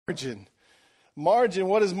Margin. Margin,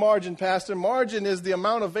 what is margin, Pastor? Margin is the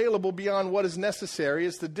amount available beyond what is necessary.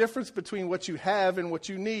 It's the difference between what you have and what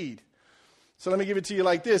you need. So let me give it to you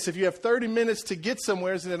like this. If you have 30 minutes to get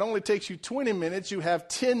somewhere and it only takes you 20 minutes, you have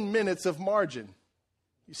 10 minutes of margin.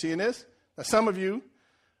 You seeing this? Now, some of you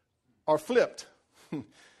are flipped.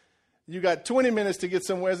 You got 20 minutes to get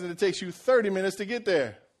somewhere and it takes you 30 minutes to get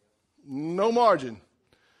there. No margin,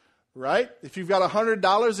 right? If you've got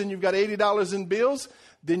 $100 and you've got $80 in bills,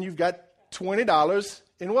 then you've got $20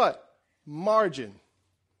 in what? Margin.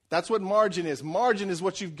 That's what margin is. Margin is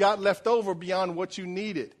what you've got left over beyond what you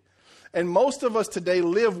needed. And most of us today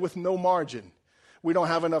live with no margin. We don't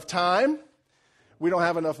have enough time. We don't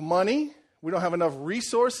have enough money. We don't have enough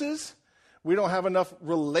resources. We don't have enough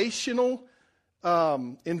relational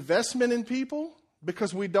investment in people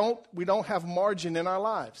because we don't have margin in our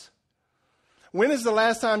lives. When is the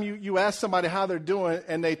last time you asked somebody how they're doing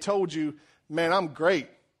and they told you, man, I'm great.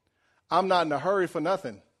 I'm not in a hurry for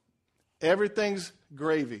nothing. Everything's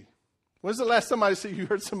gravy. When's the last time you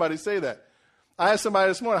heard somebody say that? I asked somebody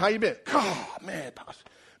this morning, how you been? Oh, man,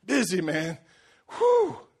 busy, man.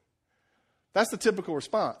 Whew. That's the typical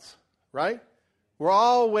response, right? We're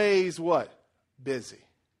always what? Busy.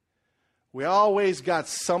 We always got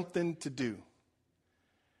something to do.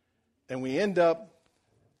 And we end up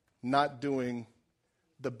not doing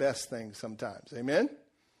the best thing sometimes. Amen?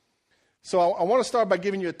 So I want to start by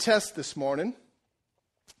giving you a test this morning.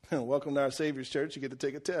 Welcome to our Savior's Church. You get to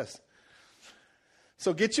take a test.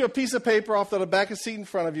 So get you a piece of paper off the back of the seat in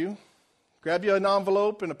front of you. Grab you an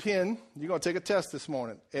envelope and a pen. You're going to take a test this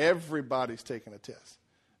morning. Everybody's taking a test.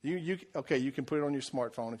 You can put it on your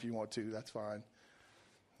smartphone if you want to. That's fine.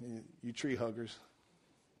 You tree huggers.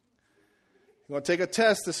 You're going to take a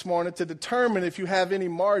test this morning to determine if you have any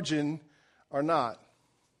margin or not.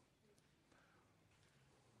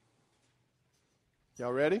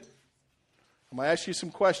 Y'all ready? I'm going to ask you some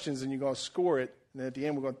questions and you're going to score it. And at the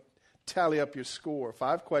end, we're going to tally up your score.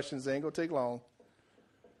 5 questions. They ain't going to take long.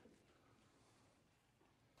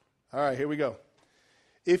 All right, here we go.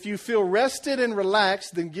 If you feel rested and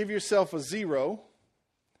relaxed, then give yourself a 0.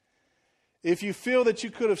 If you feel that you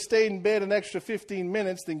could have stayed in bed an extra 15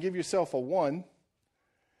 minutes, then give yourself a 1.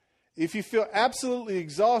 If you feel absolutely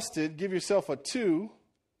exhausted, give yourself a 2.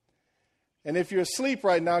 And if you're asleep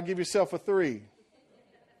right now, give yourself a 3.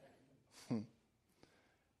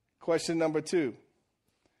 Question number 2.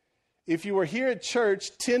 If you were here at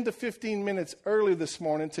church 10 to 15 minutes early this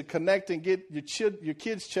morning to connect and get your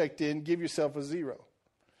kids checked in, give yourself a 0.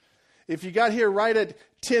 If you got here right at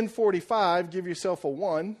 10:45, give yourself a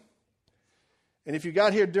 1. And if you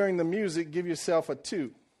got here during the music, give yourself a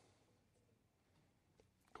 2.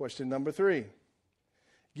 Question number 3.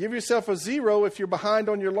 Give yourself a 0 if you're behind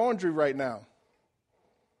on your laundry right now.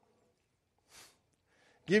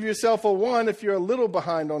 Give yourself a 1 if you're a little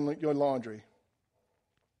behind on your laundry.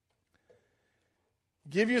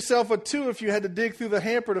 Give yourself a 2 if you had to dig through the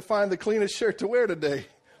hamper to find the cleanest shirt to wear today.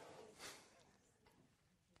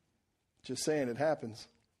 Just saying, it happens.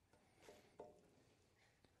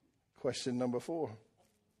 Question number 4.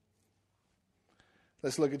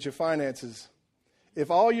 Let's look at your finances. If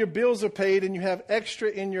all your bills are paid and you have extra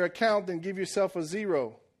in your account, then give yourself a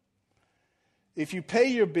 0. If you pay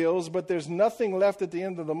your bills, but there's nothing left at the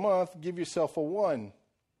end of the month, give yourself a 1.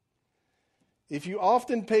 If you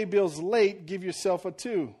often pay bills late, give yourself a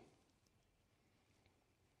 2.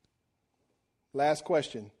 Last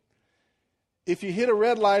question. If you hit a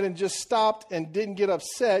red light and just stopped and didn't get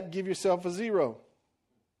upset, give yourself a 0.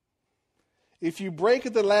 If you brake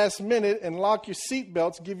at the last minute and lock your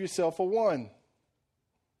seatbelts, give yourself a 1.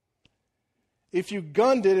 If you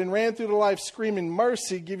gunned it and ran through the life screaming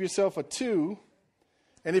mercy, give yourself a 2.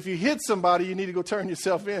 And if you hit somebody, you need to go turn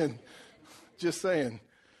yourself in. Just saying.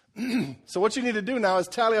 So what you need to do now is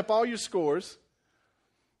tally up all your scores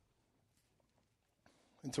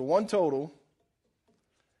into one total.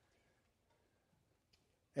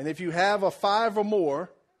 And if you have a 5 or more,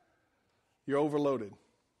 you're overloaded.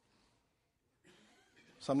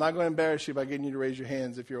 So I'm not going to embarrass you by getting you to raise your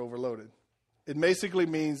hands if you're overloaded. It basically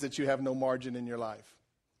means that you have no margin in your life.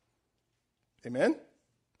 Amen?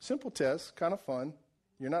 Simple test, kind of fun.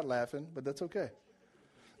 You're not laughing, but that's okay.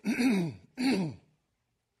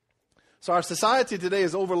 So our society today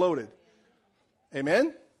is overloaded.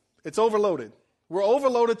 Amen? It's overloaded. We're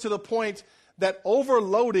overloaded to the point that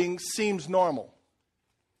overloading seems normal.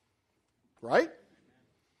 Right?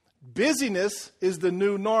 Busyness is the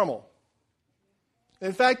new normal.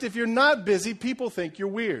 In fact, if you're not busy, people think you're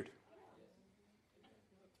weird.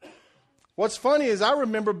 What's funny is I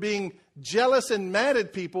remember being jealous and mad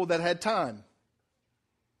at people that had time.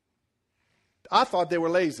 I thought they were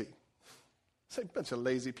lazy. It's a bunch of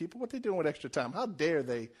lazy people. What are they doing with extra time? How dare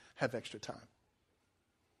they have extra time?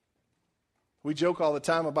 We joke all the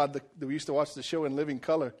time about we used to watch the show In Living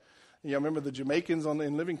Color. You remember the Jamaicans on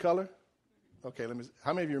In Living Color? Okay,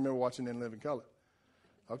 how many of you remember watching In Living Color?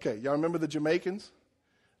 Okay, y'all remember the Jamaicans?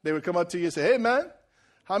 They would come up to you and say, hey, man,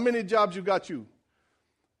 how many jobs you got you?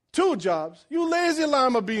 2 jobs. You lazy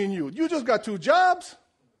llama being you. You just got 2 jobs?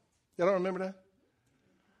 Y'all don't remember that?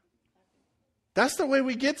 That's the way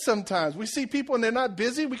we get sometimes. We see people and they're not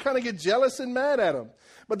busy. We kind of get jealous and mad at them.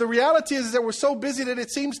 But the reality is that we're so busy that it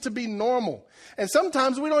seems to be normal. And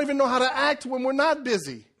sometimes we don't even know how to act when we're not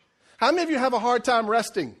busy. How many of you have a hard time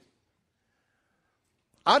resting?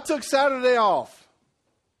 I took Saturday off.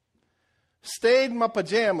 Stayed in my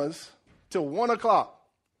pajamas till 1 o'clock.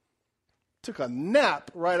 Took a nap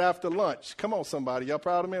right after lunch. Come on, somebody. Y'all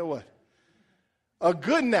proud of me or what? A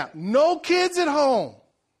good nap. No kids at home.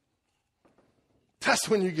 That's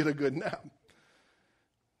when you get a good nap.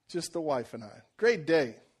 Just the wife and I. Great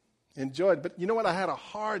day. Enjoyed. But you know what? I had a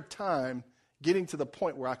hard time getting to the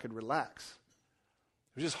point where I could relax.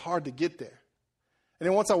 It was just hard to get there. And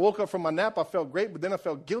then once I woke up from my nap, I felt great, but then I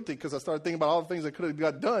felt guilty because I started thinking about all the things I could have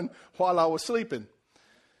got done while I was sleeping.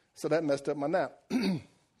 So that messed up my nap.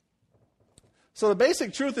 So the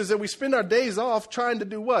basic truth is that we spend our days off trying to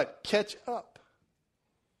do what? Catch up.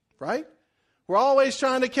 Right? We're always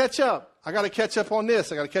trying to catch up. I got to catch up on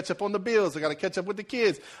this. I got to catch up on the bills. I got to catch up with the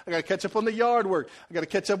kids. I got to catch up on the yard work. I got to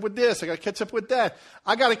catch up with this. I got to catch up with that.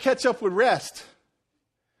 I got to catch up with rest.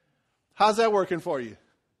 How's that working for you?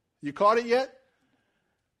 You caught it yet?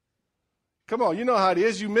 Come on, you know how it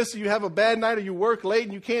is. You miss it. You have a bad night or you work late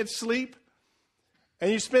and you can't sleep.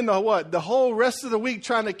 And you spend the whole rest of the week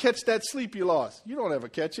trying to catch that sleep you lost. You don't ever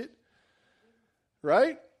catch it.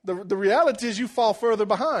 Right? The reality is you fall further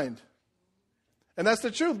behind. And that's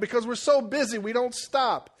the truth because we're so busy. We don't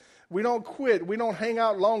stop. We don't quit. We don't hang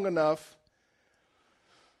out long enough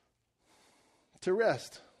to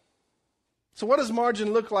rest. So what does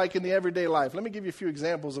margin look like in the everyday life? Let me give you a few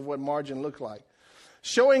examples of what margin looks like.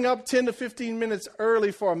 Showing up 10 to 15 minutes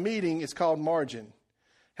early for a meeting is called margin.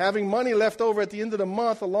 Having money left over at the end of the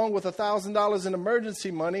month along with $1,000 in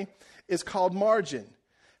emergency money is called margin.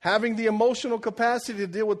 Having the emotional capacity to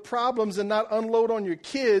deal with problems and not unload on your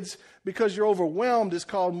kids because you're overwhelmed is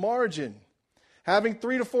called margin. Having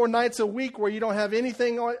 3 to 4 nights a week where you don't have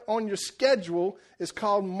anything on your schedule is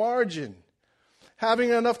called margin.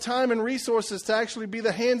 Having enough time and resources to actually be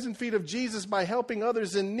the hands and feet of Jesus by helping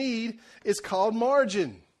others in need is called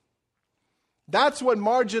margin. That's what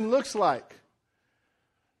margin looks like.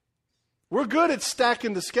 We're good at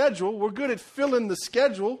stacking the schedule. We're good at filling the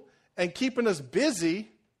schedule and keeping us busy.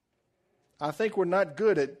 I think we're not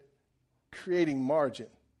good at creating margin.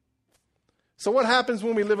 So what happens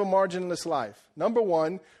when we live a marginless life? Number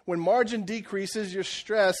one, when margin decreases, your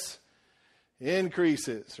stress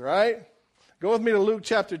increases, right? Go with me to Luke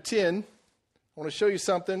chapter 10. I want to show you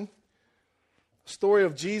something. Story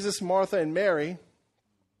of Jesus, Martha, and Mary.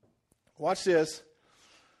 Watch this.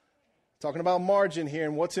 Talking about margin here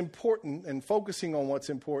and what's important and focusing on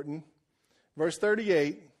what's important. Verse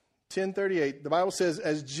 38, 10:38, the Bible says,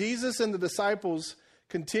 as Jesus and the disciples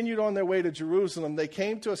continued on their way to Jerusalem, they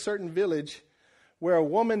came to a certain village where a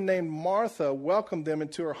woman named Martha welcomed them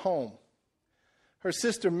into her home. Her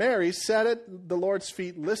sister Mary sat at the Lord's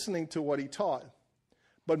feet listening to what he taught.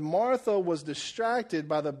 But Martha was distracted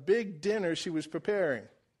by the big dinner she was preparing.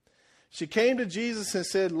 She came to Jesus and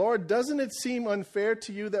said, Lord, doesn't it seem unfair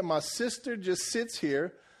to you that my sister just sits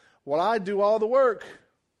here while I do all the work?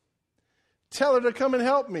 Tell her to come and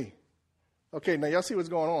help me. Okay, now y'all see what's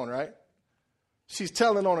going on, right? She's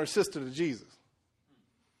telling on her sister to Jesus.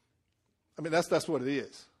 I mean, that's what it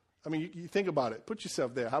is. I mean, you think about it. Put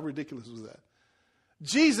yourself there. How ridiculous was that?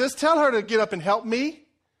 Jesus, tell her to get up and help me.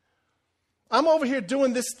 I'm over here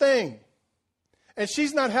doing this thing, and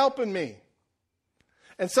she's not helping me.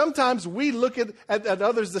 And sometimes we look at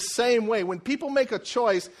others the same way. When people make a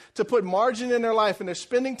choice to put margin in their life and they're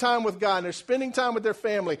spending time with God and they're spending time with their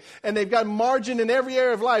family and they've got margin in every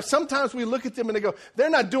area of life, sometimes we look at them and they go,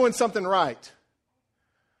 they're not doing something right.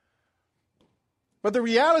 But the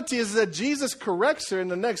reality is that Jesus corrects her in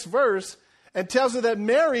the next verse and tells her that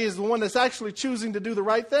Mary is the one that's actually choosing to do the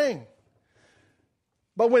right thing.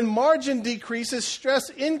 But when margin decreases, stress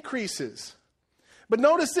increases. But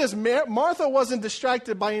notice this, Martha wasn't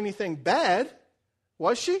distracted by anything bad,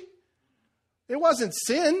 was she? It wasn't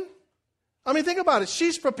sin. I mean, think about it.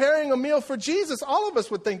 She's preparing a meal for Jesus. All of us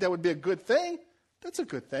would think that would be a good thing. That's a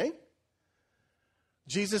good thing.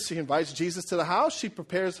 She invites Jesus to the house. She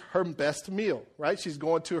prepares her best meal, right? She's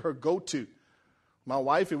going to her go-to. My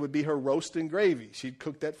wife, it would be her roast and gravy. She'd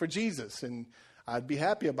cook that for Jesus, and I'd be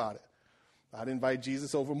happy about it. I'd invite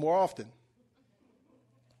Jesus over more often.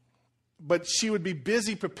 But she would be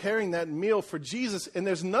busy preparing that meal for Jesus, and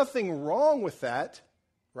there's nothing wrong with that,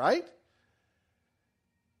 right?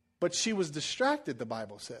 But she was distracted, the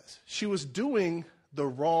Bible says. She was doing the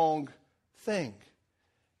wrong thing,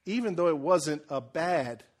 even though it wasn't a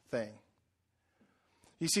bad thing.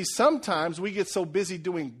 You see, sometimes we get so busy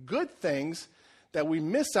doing good things that we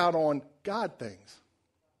miss out on God things.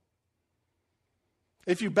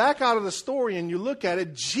 If you back out of the story and you look at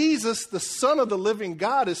it, Jesus, the Son of the living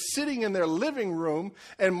God, is sitting in their living room,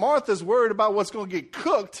 and Martha's worried about what's going to get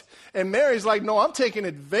cooked, and Mary's like, no, I'm taking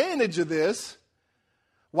advantage of this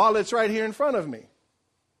while it's right here in front of me.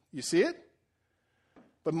 You see it?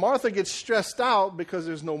 But Martha gets stressed out because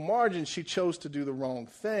there's no margin. She chose to do the wrong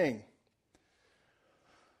thing.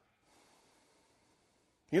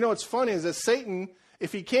 You know what's funny is that Satan,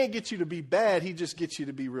 if he can't get you to be bad, he just gets you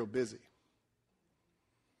to be real busy.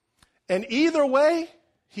 And either way,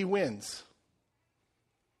 he wins.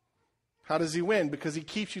 How does he win? Because he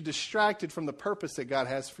keeps you distracted from the purpose that God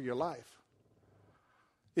has for your life.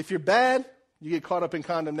 If you're bad, you get caught up in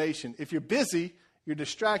condemnation. If you're busy, you're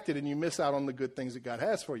distracted and you miss out on the good things that God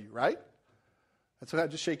has for you, right? That's what I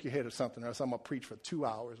just shake your head or something, or else I'm going to preach for 2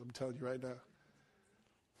 hours. I'm telling you right now.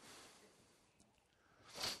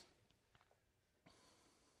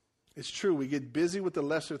 It's true. We get busy with the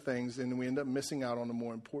lesser things and we end up missing out on the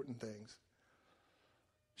more important things.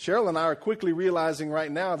 Cheryl and I are quickly realizing right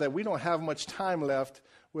now that we don't have much time left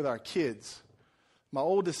with our kids. My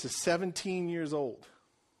oldest is 17 years old.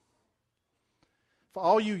 For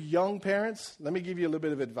all you young parents, let me give you a little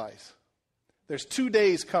bit of advice. There's 2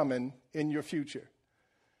 days coming in your future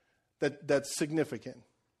that's significant.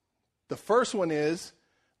 The first one is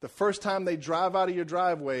the first time they drive out of your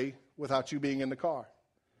driveway without you being in the car.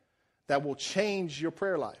 That will change your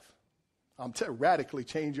prayer life. Radically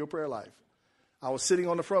change your prayer life. I was sitting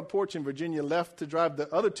on the front porch and Virginia left to drive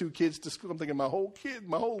the other 2 kids to school. I'm thinking my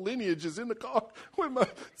whole lineage is in the car with my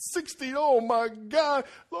 16. Oh my God.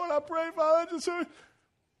 Lord, I pray, Father.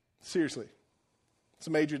 Seriously. It's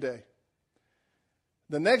a major day.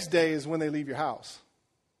 The next day is when they leave your house.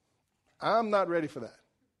 I'm not ready for that.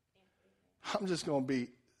 I'm just going to be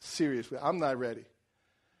serious with it. I'm not ready.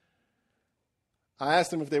 I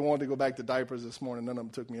asked them if they wanted to go back to diapers this morning. None of them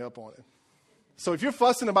took me up on it. So if you're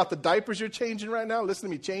fussing about the diapers you're changing right now, listen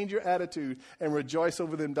to me. Change your attitude and rejoice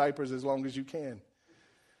over them diapers as long as you can.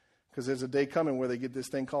 Because there's a day coming where they get this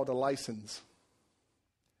thing called a license.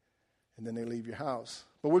 And then they leave your house.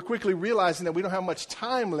 But we're quickly realizing that we don't have much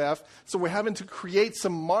time left, so we're having to create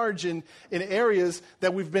some margin in areas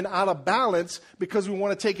that we've been out of balance because we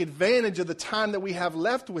want to take advantage of the time that we have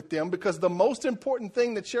left with them, because the most important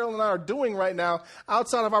thing that Cheryl and I are doing right now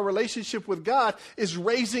outside of our relationship with God is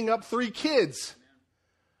raising up 3 kids.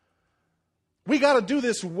 We got to do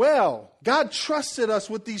this well. God trusted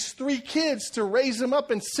us with these 3 kids to raise them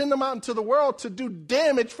up and send them out into the world to do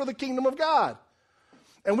damage for the kingdom of God.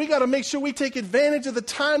 And we got to make sure we take advantage of the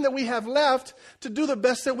time that we have left to do the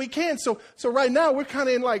best that we can. So right now we're kind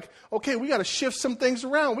of in like, okay, we got to shift some things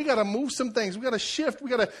around. We got to move some things. We got to shift.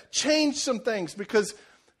 We got to change some things, because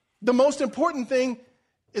the most important thing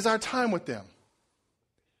is our time with them.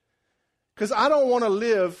 Because I don't want to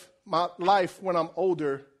live my life when I'm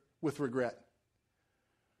older with regret.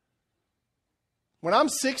 When I'm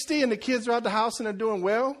 60 and the kids are out the house and they're doing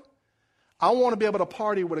well, I want to be able to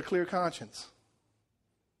party with a clear conscience.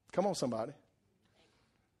 Come on, somebody.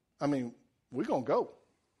 I mean, we're going to go.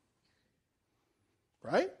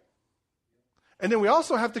 Right? And then we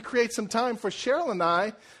also have to create some time for Cheryl and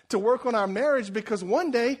I to work on our marriage, because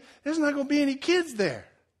one day there's not going to be any kids there.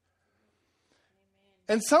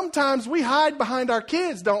 And sometimes we hide behind our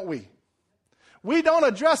kids, don't we? We don't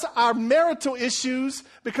address our marital issues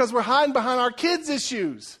because we're hiding behind our kids'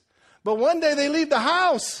 issues. But one day they leave the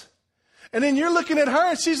house. And then you're looking at her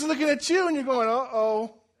and she's looking at you and you're going,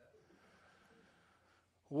 uh-oh.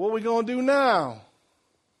 What are we going to do now?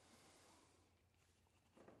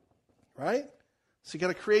 Right? So you got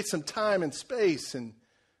to create some time and space and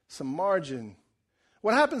some margin.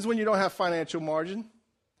 What happens when you don't have financial margin?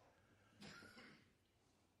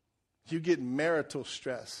 You get marital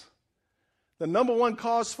stress. The number one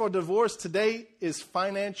cause for divorce today is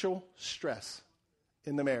financial stress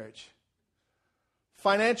in the marriage.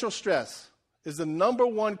 Financial stress is the number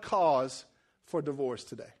one cause for divorce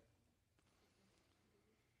today.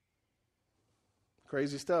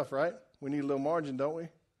 Crazy stuff, right? We need a little margin, don't we?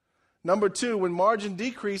 Number 2, when margin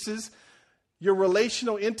decreases, your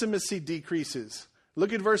relational intimacy decreases.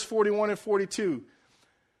 Look at verse 41 and 42.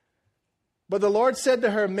 But the Lord said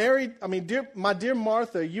to her, my dear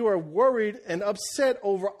Martha, you are worried and upset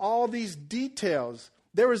over all these details.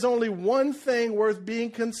 There is only one thing worth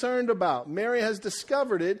being concerned about. Mary has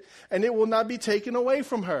discovered it, and it will not be taken away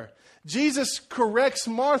from her. Jesus corrects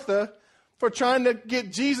Martha for trying to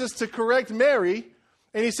get Jesus to correct Mary.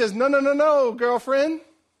 And he says, no, girlfriend.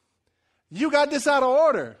 You got this out of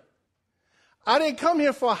order. I didn't come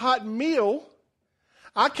here for a hot meal.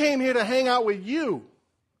 I came here to hang out with you.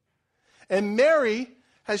 And Mary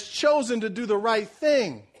has chosen to do the right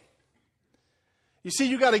thing. You see,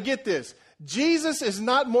 you got to get this. Jesus is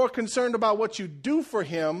not more concerned about what you do for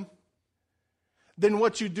him than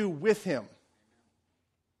what you do with him.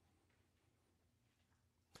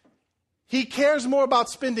 He cares more about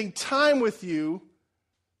spending time with you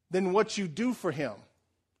than what you do for him.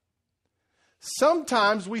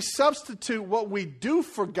 Sometimes we substitute what we do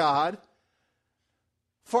for God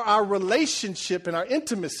for our relationship and our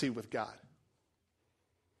intimacy with God.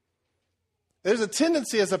 There's a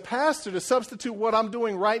tendency as a pastor to substitute what I'm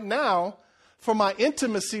doing right now for my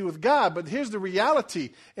intimacy with God. But here's the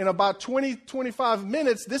reality. In about 20, 25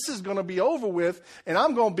 minutes, this is going to be over with, and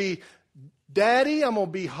I'm going to be daddy, I'm going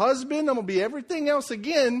to be husband, I'm going to be everything else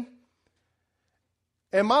again.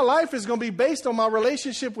 And my life is going to be based on my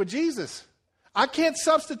relationship with Jesus. I can't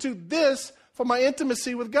substitute this for my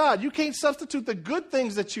intimacy with God. You can't substitute the good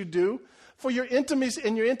things that you do for your intimacy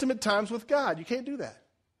and your intimate times with God. You can't do that.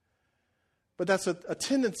 But that's a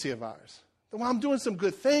tendency of ours. Well, I'm doing some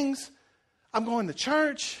good things. I'm going to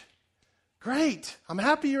church. Great. I'm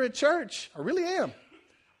happy you're at church. I really am.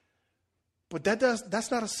 But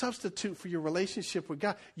that's not a substitute for your relationship with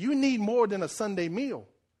God. You need more than a Sunday meal.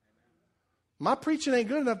 My preaching ain't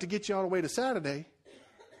good enough to get you all the way to Saturday.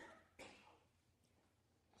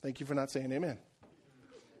 Thank you for not saying amen.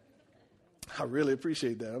 I really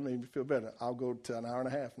appreciate that. That made me feel better. I'll go to an hour and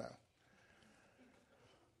a half now.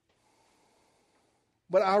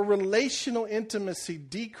 But our relational intimacy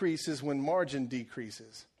decreases when margin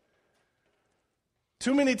decreases.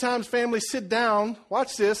 Too many times families sit down.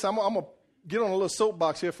 Watch this. I'm going to get on a little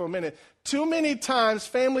soapbox here for a minute. Too many times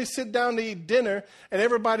families sit down to eat dinner and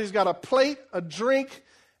everybody's got a plate, a drink,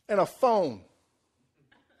 and a phone.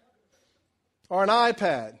 Or an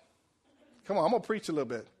iPad. Come on, I'm going to preach a little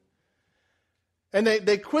bit. And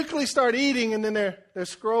they quickly start eating and then they're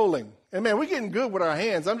scrolling. And man, we're getting good with our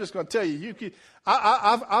hands. I'm just going to tell you,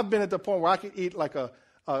 I've been at the point where I can eat like a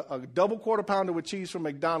double quarter pounder with cheese from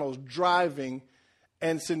McDonald's driving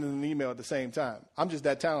and sending an email at the same time. I'm just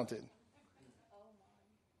that talented.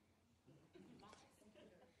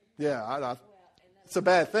 Yeah, it's a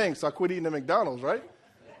bad thing, so I quit eating at McDonald's, right?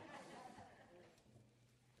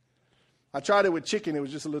 I tried it with chicken. It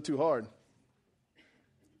was just a little too hard.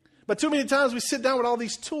 But too many times we sit down with all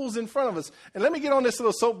these tools in front of us. And let me get on this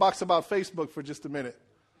little soapbox about Facebook for just a minute.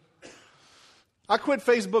 I quit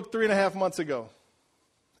Facebook 3.5 months ago.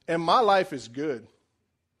 And my life is good.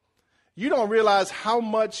 You don't realize how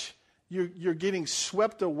much you're getting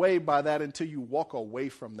swept away by that until you walk away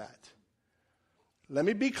from that. Let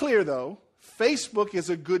me be clear, though. Facebook is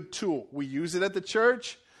a good tool. We use it at the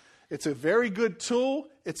church. It's a very good tool.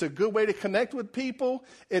 It's a good way to connect with people.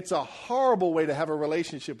 It's a horrible way to have a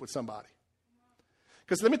relationship with somebody.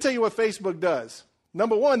 Because let me tell you what Facebook does.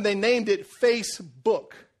 Number one, they named it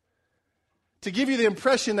Facebook to give you the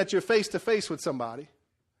impression that you're face to face with somebody.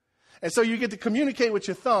 And so you get to communicate with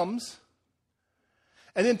your thumbs.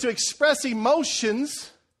 And then to express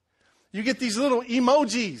emotions, you get these little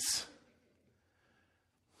emojis.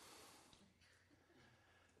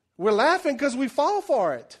 We're laughing because we fall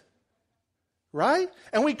for it. Right?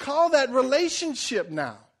 And we call that relationship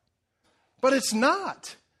now. But it's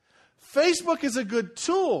not. Facebook is a good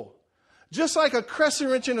tool, just like a crescent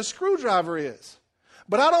wrench and a screwdriver is.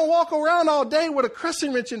 But I don't walk around all day with a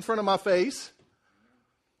crescent wrench in front of my face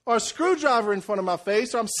or a screwdriver in front of my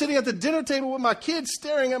face, or I'm sitting at the dinner table with my kids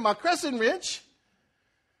staring at my crescent wrench.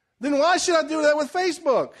 Then why should I do that with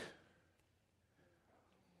Facebook?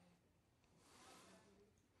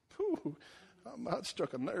 Ooh, I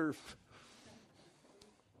struck a nerve.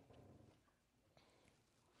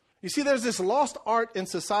 You see, there's this lost art in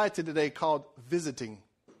society today called visiting.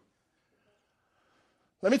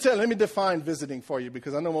 Let me define visiting for you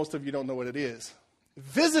because I know most of you don't know what it is.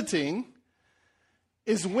 Visiting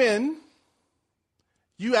is when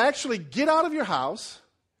you actually get out of your house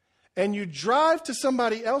and you drive to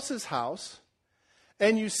somebody else's house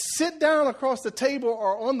and you sit down across the table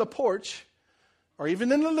or on the porch or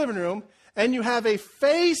even in the living room and you have a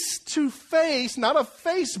face-to-face, not a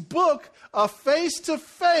Facebook, a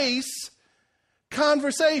face-to-face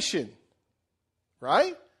conversation,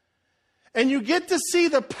 right? And you get to see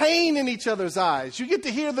the pain in each other's eyes. You get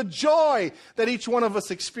to hear the joy that each one of us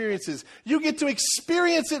experiences. You get to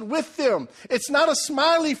experience it with them. It's not a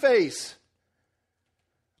smiley face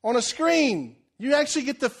on a screen. You actually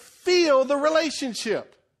get to feel the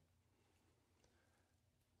relationship.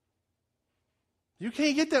 You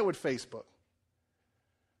can't get that with Facebook.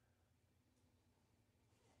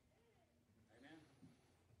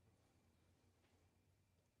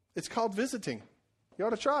 It's called visiting. You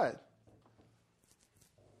ought to try it.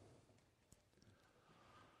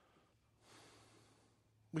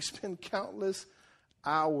 We spend countless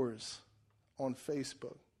hours on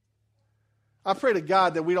Facebook. I pray to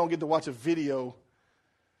God that we don't get to watch a video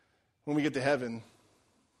when we get to heaven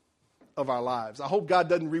of our lives. I hope God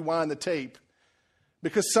doesn't rewind the tape.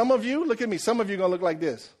 Because some of you, look at me, some of you are going to look like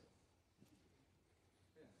this.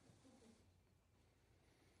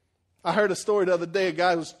 I heard a story the other day. A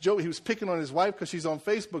guy was joking. He was picking on his wife because she's on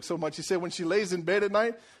Facebook so much. He said when she lays in bed at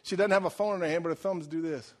night, she doesn't have a phone in her hand, but her thumbs do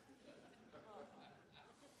this.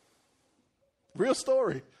 Real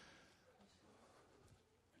story.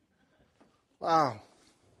 Wow.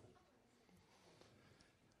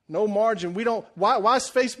 No margin. We don't. Why is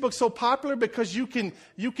Facebook so popular? Because you can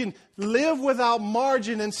live without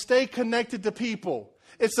margin and stay connected to people.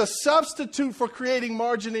 It's a substitute for creating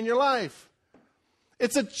margin in your life.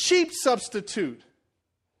 It's a cheap substitute.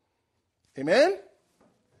 Amen?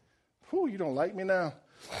 Whew, you don't like me now.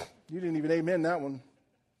 You didn't even amen that one.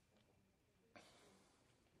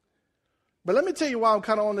 But let me tell you why I'm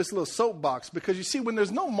kind of on this little soapbox. Because you see, when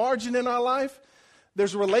there's no margin in our life,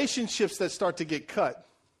 there's relationships that start to get cut.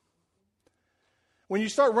 When you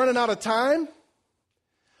start running out of time,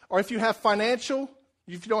 or if you don't have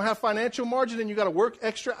financial margin and you got to work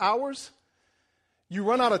extra hours, you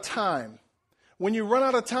run out of time. When you run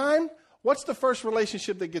out of time, what's the first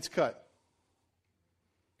relationship that gets cut?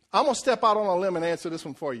 I'm going to step out on a limb and answer this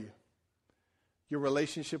one for you. Your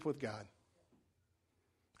relationship with God.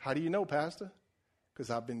 How do you know, Pastor? Because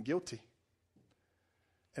I've been guilty.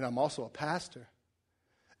 And I'm also a pastor.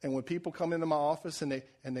 And when people come into my office and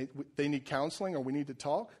they need counseling or we need to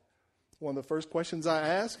talk, one of the first questions I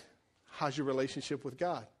ask, how's your relationship with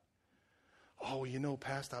God? Oh,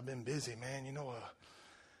 Pastor, I've been busy, man.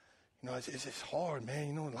 It's hard,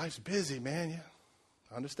 man. Life's busy, man. Yeah,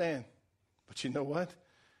 I understand. But you know what?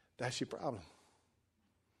 That's your problem.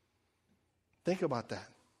 Think about that.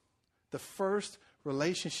 The first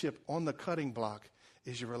relationship on the cutting block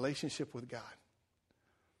is your relationship with God.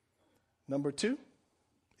 Number 2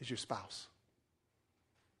 is your spouse.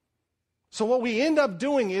 So what we end up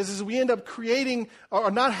doing is we end up creating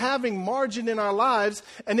or not having margin in our lives,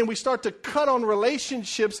 and then we start to cut on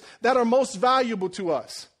relationships that are most valuable to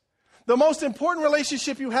us. The most important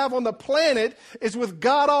relationship you have on the planet is with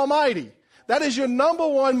God Almighty. That is your number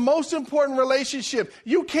one most important relationship.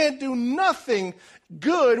 You can't do nothing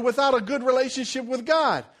good without a good relationship with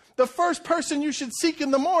God. The first person you should seek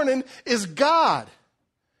in the morning is God.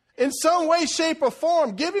 In some way, shape, or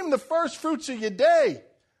form, give him the first fruits of your day.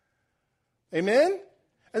 Amen?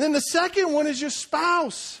 And then the second one is your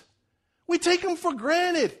spouse. We take them for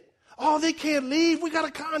granted. Oh, they can't leave. We got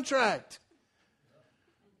a contract.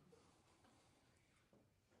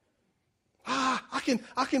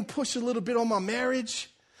 I can push a little bit on my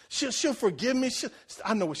marriage. She'll forgive me.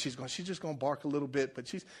 I know what she's going. She's just going to bark a little bit, but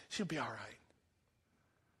she'll be all right.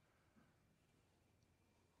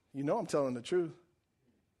 I'm telling the truth.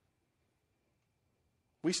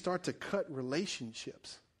 We start to cut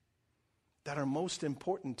relationships that are most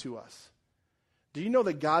important to us. Do you know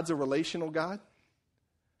that God's a relational God?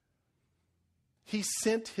 He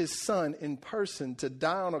sent his son in person to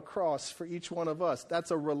die on a cross for each one of us.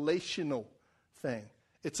 That's a relational thing.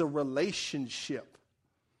 It's a relationship.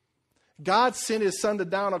 God sent his son to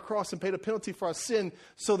die on a cross and pay the penalty for our sin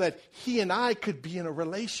so that he and I could be in a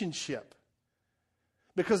relationship.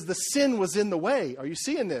 Because the sin was in the way. Are you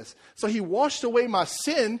seeing this? So he washed away my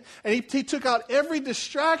sin, and he took out every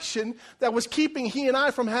distraction that was keeping he and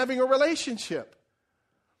I from having a relationship.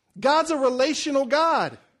 God's a relational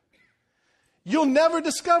God. You'll never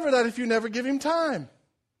discover that if you never give him time.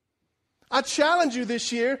 I challenge you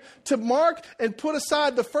this year to mark and put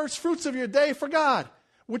aside the first fruits of your day for God.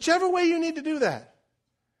 Whichever way you need to do that.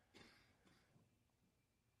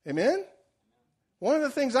 Amen? One of the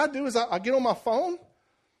things I do is I get on my phone.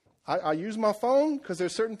 I use my phone because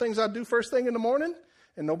there's certain things I do first thing in the morning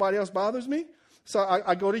and nobody else bothers me. So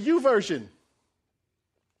I go to YouVersion.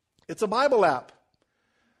 It's a Bible app.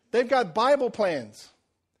 They've got Bible plans.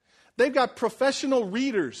 They've got professional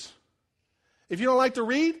readers. If you don't like to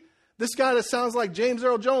read, this guy that sounds like James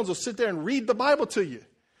Earl Jones will sit there and read the Bible to you.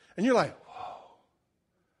 And you're like, whoa.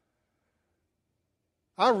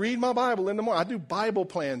 I read my Bible in the morning. I do Bible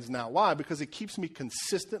plans now. Why? Because it keeps me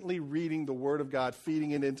consistently reading the Word of God,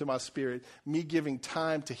 feeding it into my spirit, me giving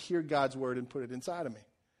time to hear God's Word and put it inside of me.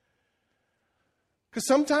 Because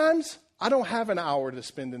sometimes I don't have an hour to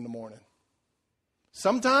spend in the morning.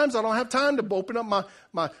 Sometimes I don't have time to open up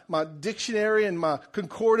my dictionary and my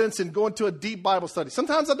concordance and go into a deep Bible study.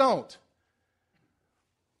 Sometimes I don't.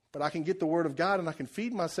 But I can get the Word of God and I can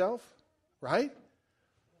feed myself, right?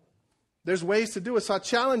 There's ways to do it. So I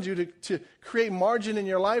challenge you to create margin in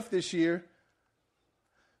your life this year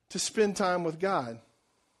to spend time with God,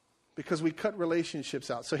 because we cut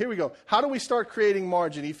relationships out. So here we go. How do we start creating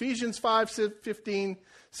margin? Ephesians 5:15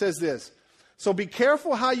 says this. So be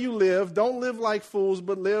careful how you live. Don't live like fools,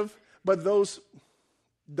 but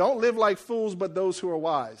don't live like fools, but those who are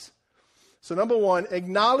wise. So number one,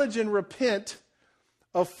 acknowledge and repent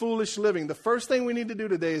of foolish living. The first thing we need to do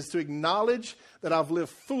today is to acknowledge that I've lived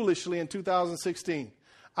foolishly in 2016.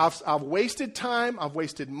 I've wasted time, I've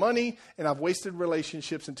wasted money, and I've wasted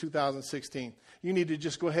relationships in 2016. You need to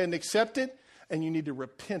just go ahead and accept it, and you need to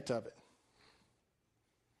repent of it.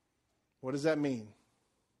 What does that mean?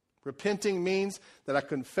 Repenting means that I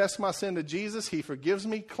confess my sin to Jesus, He forgives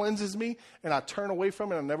me, cleanses me, and I turn away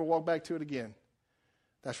from it and I never walk back to it again.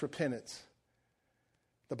 That's repentance.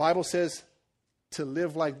 The Bible says to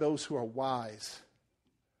live like those who are wise.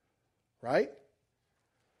 Right?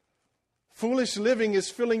 Foolish living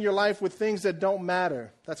is filling your life with things that don't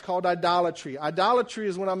matter. That's called idolatry. Idolatry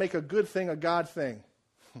is when I make a good thing a God thing.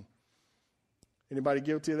 Anybody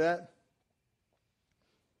guilty of that?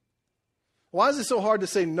 Why is it so hard to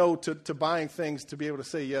say no to buying things to be able to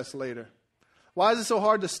say yes later? Why is it so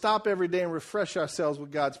hard to stop every day and refresh ourselves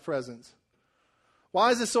with God's presence?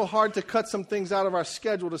 Why is it so hard to cut some things out of our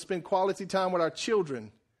schedule to spend quality time with our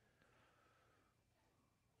children?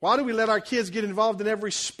 Why do we let our kids get involved in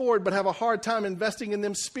every sport but have a hard time investing in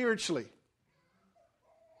them spiritually?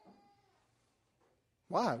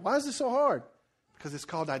 Why? Why is it so hard? Because it's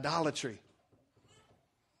called idolatry.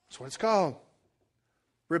 That's what it's called.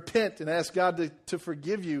 Repent and ask God to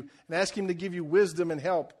forgive you and ask Him to give you wisdom and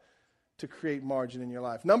help to create margin in your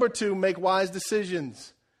life. Number two, make wise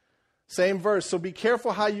decisions. Same verse. So be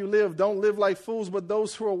careful how you live. Don't live like fools, but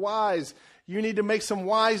those who are wise. You need to make some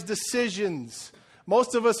wise decisions.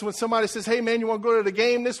 Most of us, when somebody says, hey, man, you want to go to the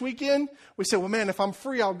game this weekend? We say, well, man, if I'm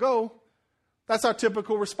free, I'll go. That's our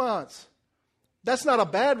typical response. That's not a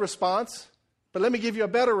bad response, but let me give you a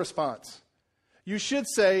better response. You should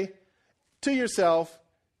say to yourself,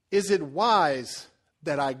 is it wise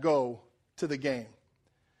that I go to the game?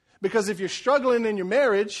 Because if you're struggling in your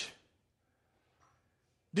marriage,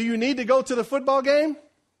 do you need to go to the football game?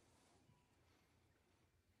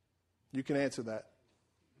 You can answer that.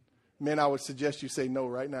 Men, I would suggest you say no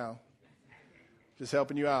right now. Just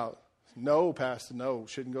helping you out. No, Pastor, no,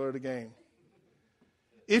 shouldn't go to the game.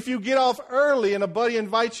 If you get off early and a buddy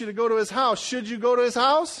invites you to go to his house, should you go to his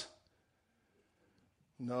house?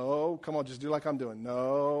 No, come on, just do like I'm doing.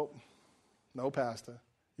 No, Pastor.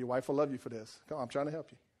 Your wife will love you for this. Come on, I'm trying to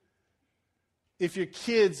help you. If your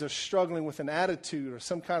kids are struggling with an attitude or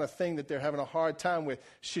some kind of thing that they're having a hard time with,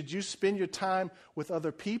 should you spend your time with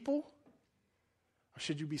other people? Or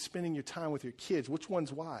should you be spending your time with your kids? Which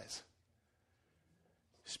one's wise?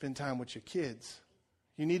 Spend time with your kids.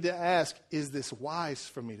 You need to ask, is this wise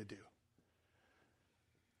for me to do?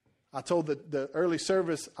 I told the early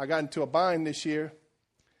service, I got into a bind this year.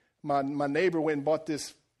 My neighbor went and bought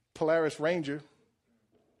this Polaris Ranger.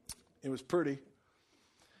 It was pretty.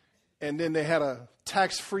 And then they had a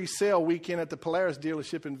tax-free sale weekend at the Polaris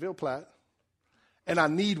dealership in Ville Platte. And I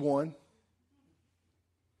need one.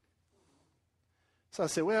 So I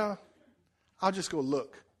said, well, I'll just go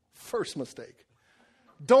look. First mistake.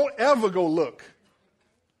 Don't ever go look.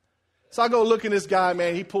 So I go look at this guy,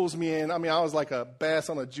 man. He pulls me in. I mean, I was like a bass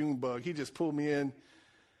on a June bug. He just pulled me in.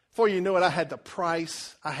 Before you know it, I had the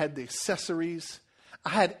price. I had the accessories. I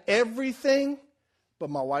had everything but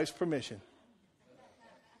my wife's permission.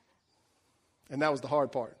 And that was the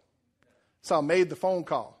hard part. So I made the phone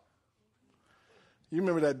call. You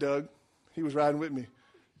remember that, Doug? He was riding with me.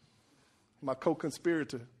 My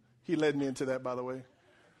co-conspirator. He led me into that, by the way.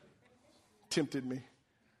 Tempted me.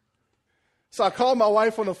 So I called my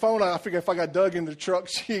wife on the phone. I figured if I got Doug in the truck,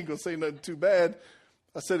 she ain't going to say nothing too bad.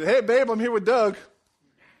 I said, hey, babe, I'm here with Doug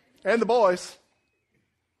and the boys.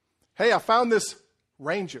 Hey, I found this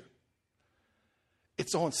Ranger.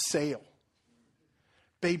 It's on sale.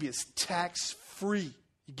 Baby, it's tax-free.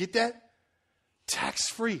 You get that?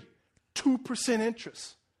 Tax-free. 2%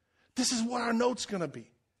 interest. This is what our note's going to be.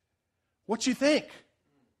 What you think?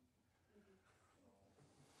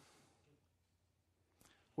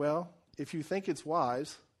 Well, if you think it's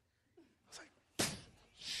wise, I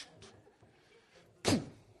was like,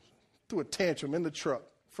 threw a tantrum in the truck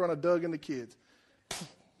in front of Doug and the kids.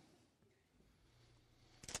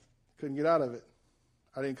 Couldn't get out of it.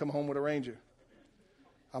 I didn't come home with a Ranger.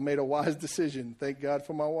 I made a wise decision. Thank God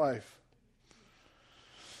for my wife.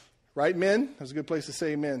 Right, men? That's a good place to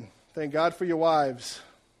say amen. Thank God for your wives.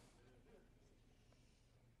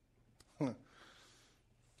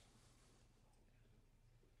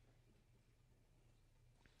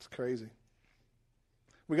 It's crazy.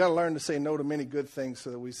 We got to learn to say no to many good things so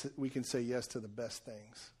that we can say yes to the best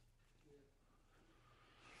things.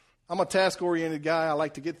 I'm a task-oriented guy. I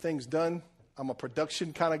like to get things done. I'm a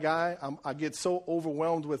production kind of guy. I get so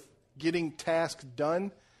overwhelmed with getting tasks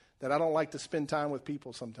done that I don't like to spend time with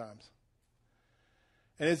people sometimes.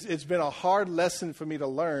 And it's been a hard lesson for me to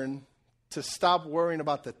learn to stop worrying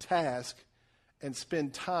about the task and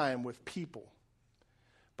spend time with people.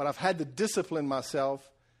 But I've had to discipline myself,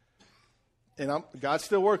 and God's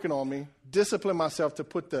still working on me, discipline myself to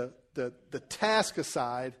put the task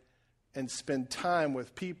aside and spend time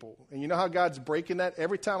with people. And you know how God's breaking that?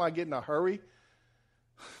 Every time I get in a hurry,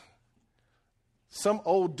 some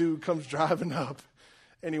old dude comes driving up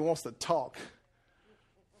and he wants to talk.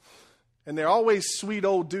 And they're always sweet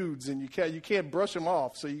old dudes, and you can't brush them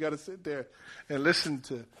off. So you got to sit there and listen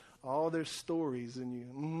to all their stories,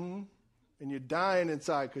 and you're dying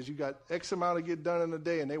inside because you got X amount to get done in a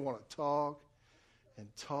day, and they want to talk and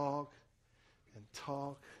talk and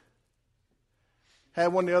talk.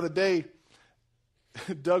 Had one the other day.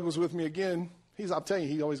 Doug was with me again. I'm telling you,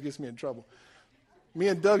 he always gets me in trouble. Me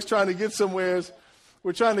and Doug's trying to get somewheres.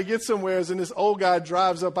 We're trying to get somewheres, and this old guy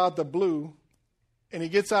drives up out the blue, and he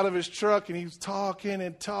gets out of his truck, and he's talking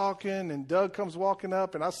and talking, and Doug comes walking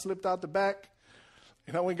up, and I slipped out the back,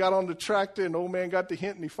 and I went and got on the tractor, and the old man got the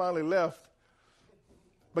hint, and he finally left.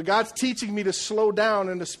 But God's teaching me to slow down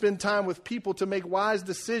and to spend time with people to make wise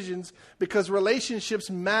decisions because relationships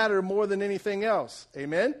matter more than anything else.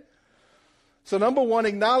 Amen? So 1,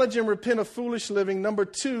 acknowledge and repent of foolish living.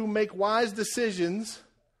 2, make wise decisions.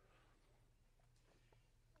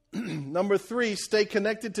 3, stay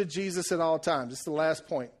connected to Jesus at all times. This is the last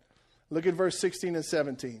point. Look at verse 16 and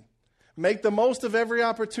 17. Make the most of every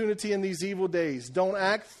opportunity in these evil days. Don't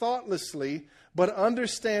act thoughtlessly, but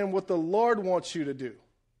understand what the Lord wants you to do.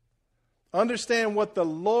 Understand what the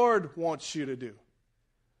Lord wants you to do.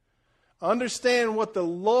 Understand what the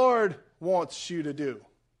Lord wants you to do.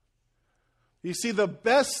 You see, the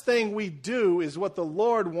best thing we do is what the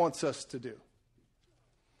Lord wants us to do,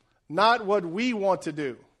 not what we want to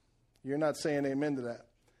do. You're not saying amen to that.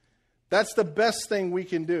 That's the best thing we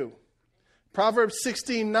can do. Proverbs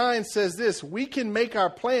 16:9 says this, we can make our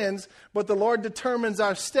plans, but the Lord determines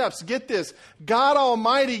our steps. Get this, God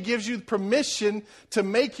Almighty gives you permission to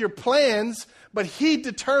make your plans, but He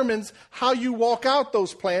determines how you walk out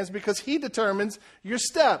those plans because He determines your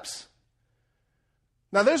steps.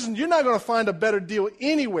 Now, you're not going to find a better deal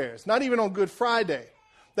anywhere, it's not even on Good Friday,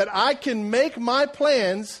 that I can make my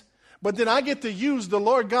plans, but then I get to use the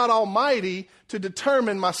Lord God Almighty to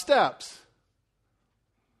determine my steps.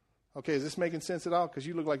 Okay, is this making sense at all? Because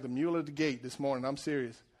you look like the mule at the gate this morning. I'm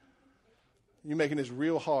serious. You're making this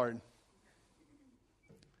real hard.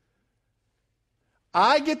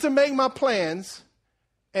 I get to make my plans,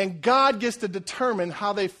 and God gets to determine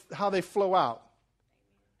how they flow out.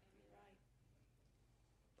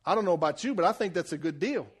 I don't know about you, but I think that's a good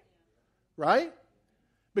deal, right?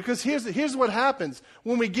 Because here's what happens.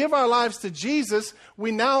 When we give our lives to Jesus,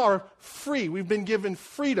 we now are free. We've been given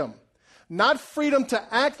freedom. Not freedom to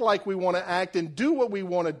act like we want to act and do what we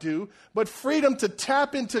want to do, but freedom to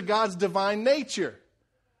tap into God's divine nature.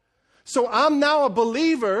 So I'm now a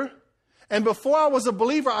believer, and before I was a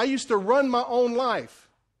believer, I used to run my own life.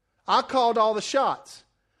 I called all the shots.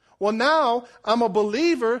 Well, now I'm a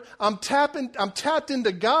believer. I'm tapped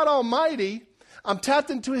into God Almighty. I'm tapped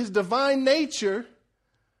into His divine nature,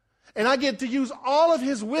 and I get to use all of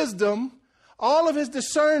His wisdom, all of His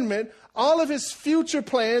discernment, all of His future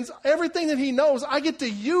plans, everything that He knows. I get to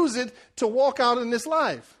use it to walk out in this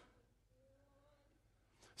life.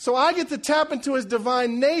 So I get to tap into His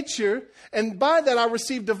divine nature, and by that I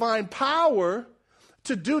receive divine power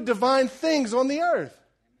to do divine things on the earth.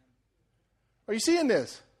 Are you seeing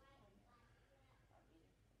this?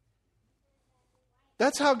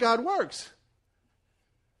 That's how God works,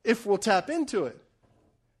 if we'll tap into it.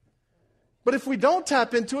 But if we don't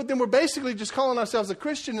tap into it, then we're basically just calling ourselves a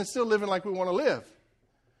Christian and still living like we want to live.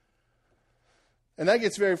 And that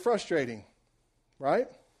gets very frustrating, right?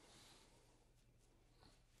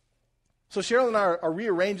 So Cheryl and I are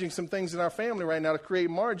rearranging some things in our family right now to create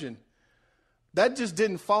margin. That just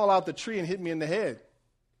didn't fall out the tree and hit me in the head.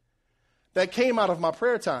 That came out of my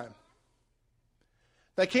prayer time.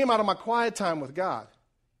 That came out of my quiet time with God.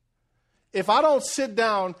 If I don't sit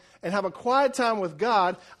down and have a quiet time with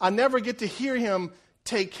God, I never get to hear him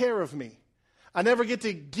take care of me. I never get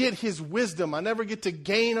to get his wisdom. I never get to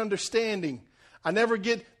gain understanding. I never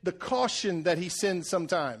get the caution that he sends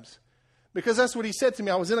sometimes. Because that's what he said to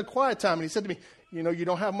me. I was in a quiet time and he said to me, you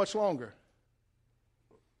don't have much longer.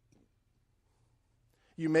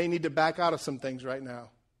 You may need to back out of some things right now.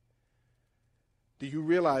 Do you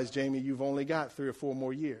realize, Jamie, you've only got 3 or 4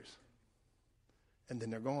 more years? And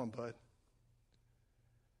then they're gone, bud.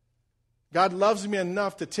 God loves me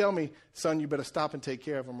enough to tell me, son, you better stop and take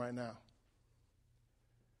care of them right now.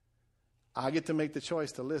 I get to make the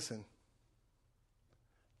choice to listen.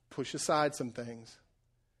 Push aside some things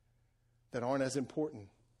that aren't as important.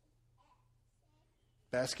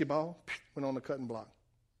 Basketball, went on the cutting block.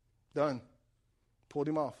 Done. Pulled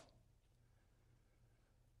him off.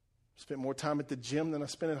 Spent more time at the gym than I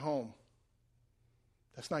spent at home.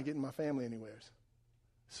 That's not getting my family anywhere.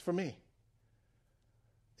 It's for me.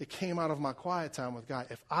 It came out of my quiet time with God.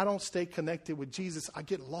 If I don't stay connected with Jesus, I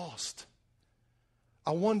get lost.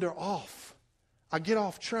 I wander off. I get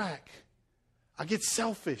off track. I get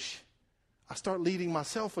selfish. I start leading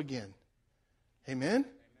myself again. Amen?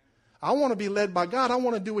 I want to be led by God. I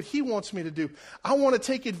want to do what he wants me to do. I want to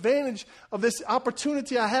take advantage of this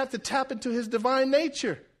opportunity I have to tap into his divine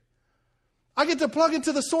nature. I get to plug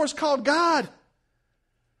into the source called God.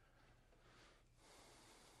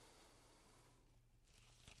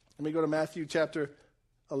 Let me go to Matthew chapter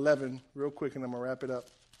 11 real quick and I'm going to wrap it up.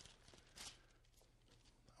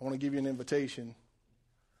 I want to give you an invitation.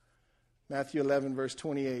 Matthew 11 verse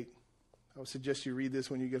 28. I would suggest you read this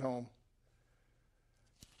when you get home.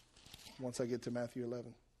 Once I get to Matthew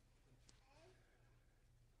 11.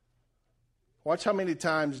 Watch how many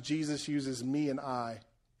times Jesus uses me and I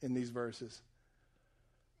in these verses.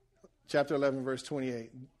 Chapter 11, verse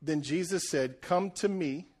 28. Then Jesus said, come to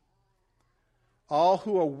me, all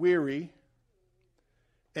who are weary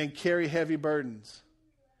and carry heavy burdens,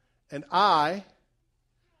 and I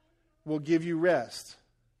will give you rest.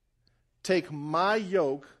 Take my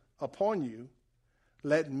yoke upon you.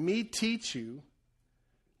 Let me teach you,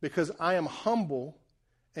 because I am humble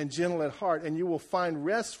and gentle at heart, and you will find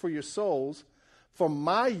rest for your souls. For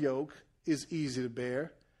my yoke is easy to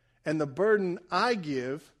bear, and the burden I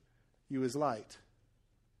give you is light.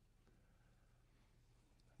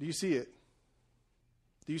 Do you see it?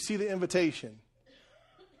 Do you see the invitation?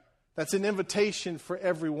 That's an invitation for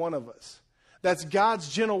every one of us. That's God's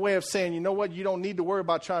gentle way of saying, you know what? You don't need to worry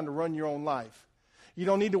about trying to run your own life. You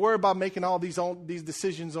don't need to worry about making all these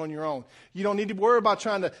decisions on your own. You don't need to worry about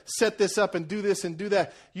trying to set this up and do this and do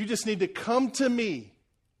that. You just need to come to me,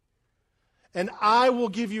 and I will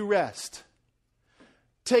give you rest.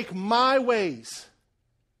 Take my ways.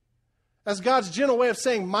 That's God's gentle way of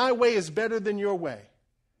saying my way is better than your way.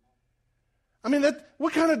 I mean,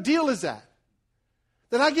 what kind of deal is that?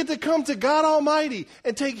 That I get to come to God Almighty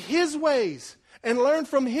and take his ways and learn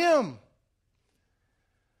from him.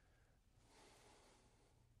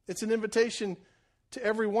 It's an invitation to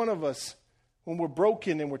every one of us when we're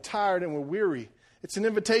broken and we're tired and we're weary. It's an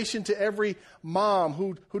invitation to every mom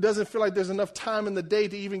who doesn't feel like there's enough time in the day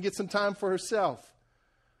to even get some time for herself.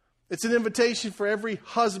 It's an invitation for every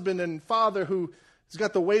husband and father who has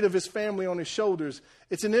got the weight of his family on his shoulders.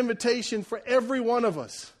 It's an invitation for every one of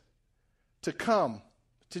us to come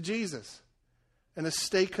to Jesus and to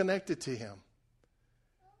stay connected to him.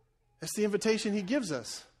 That's the invitation he gives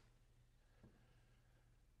us.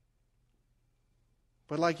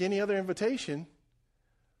 But like any other invitation,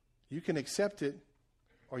 you can accept it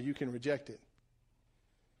or you can reject it.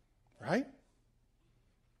 Right?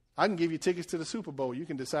 I can give you tickets to the Super Bowl. You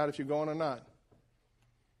can decide if you're going or not.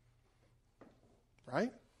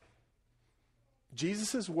 Right?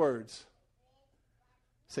 Jesus' words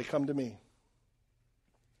say, come to me.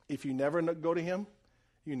 If you never go to him,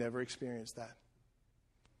 you never experience that.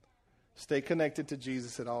 Stay connected to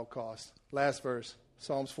Jesus at all costs. Last verse,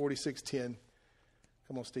 Psalms 46:10.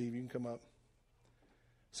 Come on, Steve, you can come up.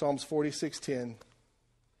 Psalms 46:10. The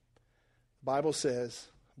Bible says,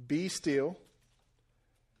 be still.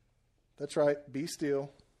 That's right, be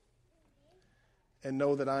still. And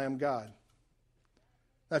know that I am God.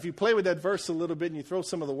 Now, if you play with that verse a little bit and you throw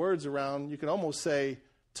some of the words around, you can almost say,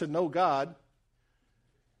 to know God,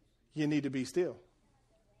 you need to be still.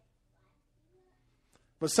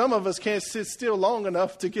 But some of us can't sit still long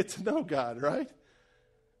enough to get to know God, right?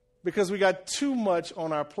 Because we got too much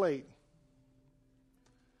on our plate.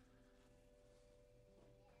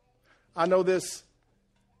 I know this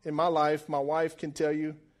in my life, my wife can tell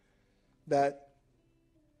you that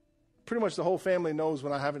pretty much the whole family knows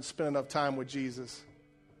when I haven't spent enough time with Jesus.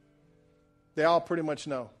 They all pretty much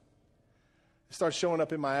know. It starts showing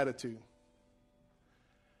up in my attitude.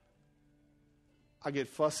 I get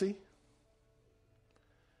fussy.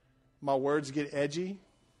 My words get edgy.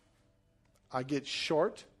 I get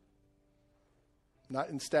short. Not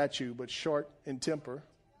in stature, but short in temper.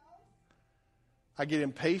 I get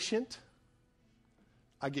impatient.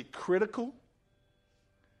 I get critical.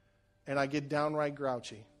 And I get downright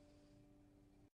grouchy.